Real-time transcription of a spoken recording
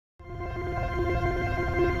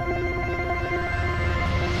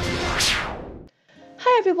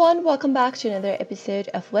Hi everyone, welcome back to another episode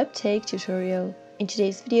of WebTech tutorial. In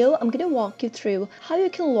today's video, I'm going to walk you through how you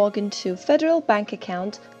can log into Federal Bank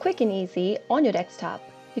account quick and easy on your desktop.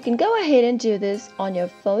 You can go ahead and do this on your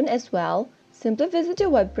phone as well. Simply visit your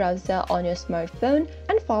web browser on your smartphone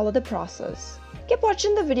and follow the process. Keep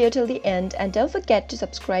watching the video till the end and don't forget to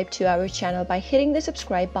subscribe to our channel by hitting the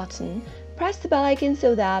subscribe button. Press the bell icon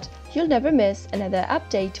so that you'll never miss another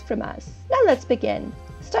update from us. Now let's begin.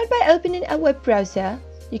 Start by opening a web browser.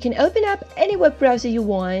 You can open up any web browser you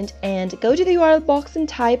want and go to the URL box and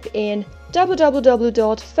type in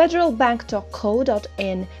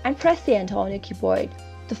www.federalbank.co.in and press the enter on your keyboard.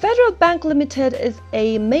 The Federal Bank Limited is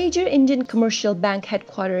a major Indian commercial bank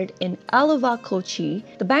headquartered in Aluva, Kochi.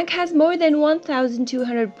 The bank has more than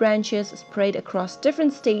 1,200 branches spread across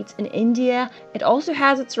different states in India. It also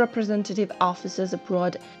has its representative offices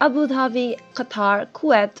abroad, Abu Dhabi, Qatar,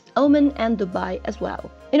 Kuwait, Oman and Dubai as well.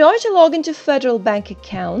 In order to log into Federal Bank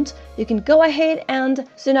account, you can go ahead and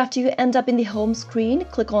soon after you end up in the home screen,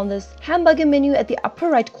 click on this hamburger menu at the upper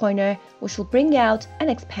right corner, which will bring out an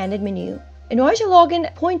expanded menu. In order to log in,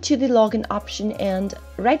 point to the login option and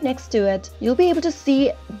right next to it, you'll be able to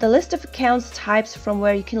see the list of accounts types from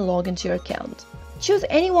where you can log into your account. Choose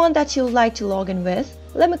any one that you'd like to log in with.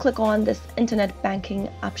 Let me click on this internet banking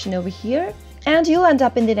option over here. And you'll end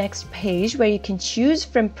up in the next page where you can choose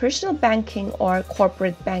from personal banking or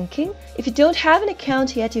corporate banking. If you don't have an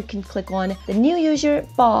account yet, you can click on the new user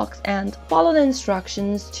box and follow the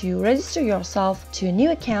instructions to register yourself to a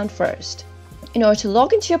new account first. In order to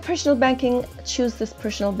log into your personal banking, choose this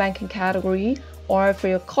personal banking category, or for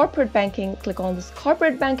your corporate banking, click on this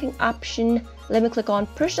corporate banking option. Let me click on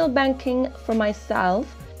personal banking for myself,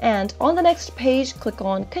 and on the next page, click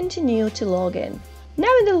on continue to log in. Now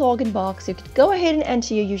in the login box, you can go ahead and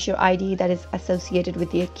enter your user ID that is associated with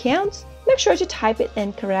the account. Make sure to type it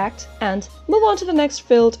in correct and move on to the next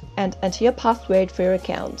field and enter your password for your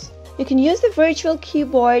account. You can use the virtual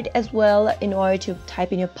keyboard as well in order to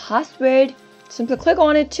type in your password. Simply click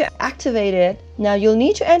on it to activate it. Now you'll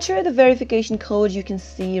need to enter the verification code you can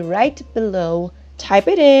see right below. Type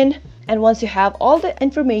it in, and once you have all the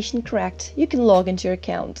information correct, you can log into your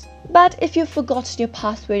account. But if you've forgotten your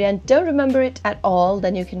password and don't remember it at all,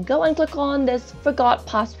 then you can go and click on this forgot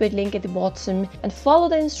password link at the bottom and follow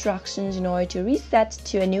the instructions in order to reset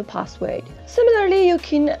to a new password. Similarly, you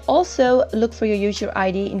can also look for your user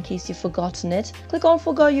ID in case you've forgotten it. Click on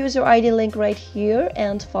forgot user ID link right here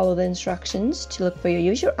and follow the instructions to look for your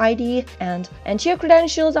user ID and enter your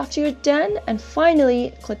credentials after you're done, and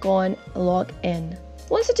finally click on log in.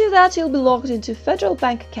 Once you do that, you'll be logged into Federal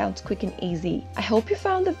Bank account quick and easy. I hope you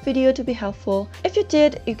found the video to be helpful. If you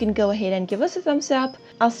did, you can go ahead and give us a thumbs up.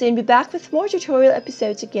 I'll soon be back with more tutorial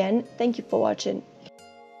episodes again. Thank you for watching.